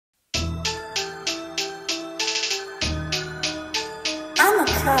I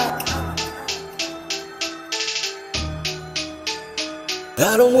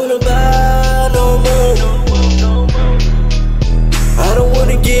don't wanna buy no more. I don't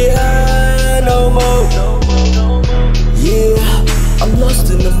wanna get high no more. Yeah, I'm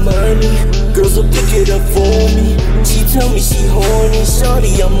lost in the money. Girls will pick it up for me. She tell me she horny.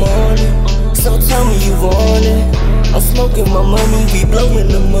 Shawty, I'm on it. So tell me you want it. I'm smoking my money, we blowing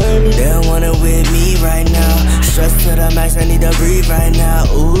the money. They don't want it with me right now. Stress to the max, I need to breathe right now.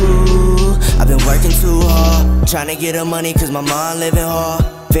 Ooh, I've been working too hard, trying to get her money cause my mom living hard.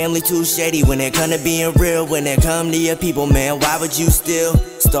 Family too shady when it come to being real. When it come to your people, man, why would you steal?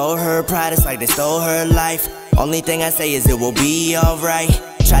 Stole her pride, it's like they stole her life. Only thing I say is it will be alright.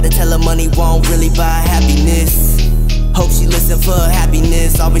 Try to tell her money won't really buy happiness. Hope she listen for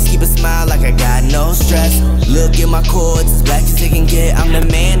happiness. Always keep a smile like I got no stress. Look at my chords, as black as it can get. I'm the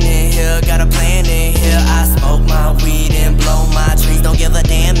man in here, got a plan in here. I smoke my weed and blow my trees. Don't give a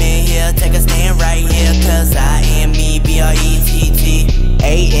damn in here, take a stand right here. Cause I am me, B-R-E-T-T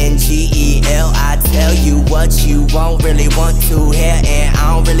A-N-G-E-L. I tell you what you won't really want to hear. And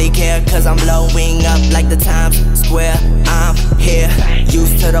I don't really care cause I'm blowing up like the Times Square. I'm here,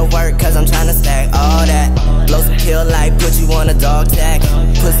 used to the work cause I'm trying to stack all that. Blow some kill like put you on a dog tag.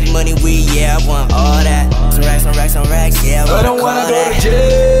 Pussy, money, weed, yeah, I want all that. Some racks, some racks, some racks, yeah, I don't wanna go to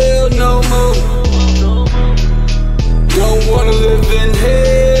jail no more. Don't wanna live in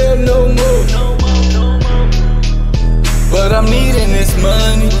hell no more. But I'm needing this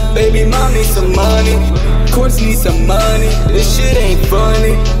money. Baby mom needs some money. Courts need some money. This shit ain't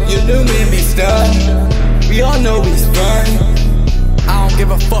funny. You knew me be stunned. We all know he's funny. I don't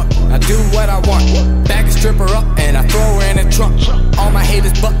give a fuck, I do what I want. Back a stripper up and I throw her in the trunk. All my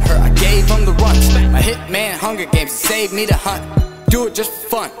haters but her, I gave them the runs. I hit man Hunger Games, saved me the hunt. Do it just for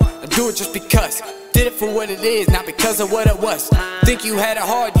fun, I do it just because. Did it for what it is, not because of what it was. Think you had it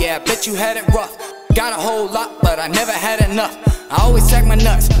hard, yeah, I bet you had it rough. Got a whole lot, but I never had enough. I always sack my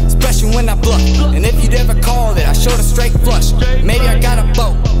nuts, especially when I bluff. And if you'd ever called it, I showed a straight flush. Maybe I got a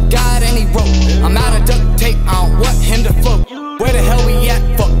boat, God and he wrote. I'm out of duct tape, I don't want him to float. Where the hell we at?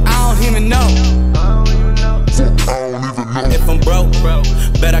 Fuck, I don't even know. If I'm broke,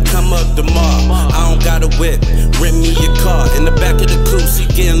 bet I come up tomorrow. I don't got a whip, rent me your car. In the back of the coupe, she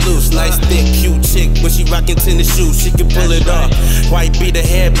getting loose. Nice, thick, cute chick. When she rockin' tennis shoes, she can pull it off. White beat a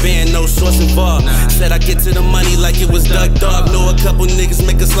headband, no shorts involved. Said I get to the money like it was Duck Dog. Know a couple niggas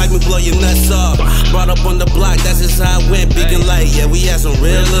make us like me, blow your nuts off. Brought up on the block, that's just how it went. Big and light, yeah, we had some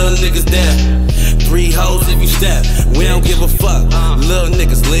real little niggas there. 3 hoes if you step, we don't give a fuck. Little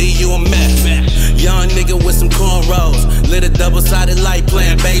niggas leave you a mess. Young nigga with some cornrows, lit a double-sided light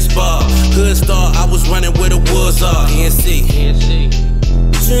playing baseball. Hood star, I was running where the woods are. ENC.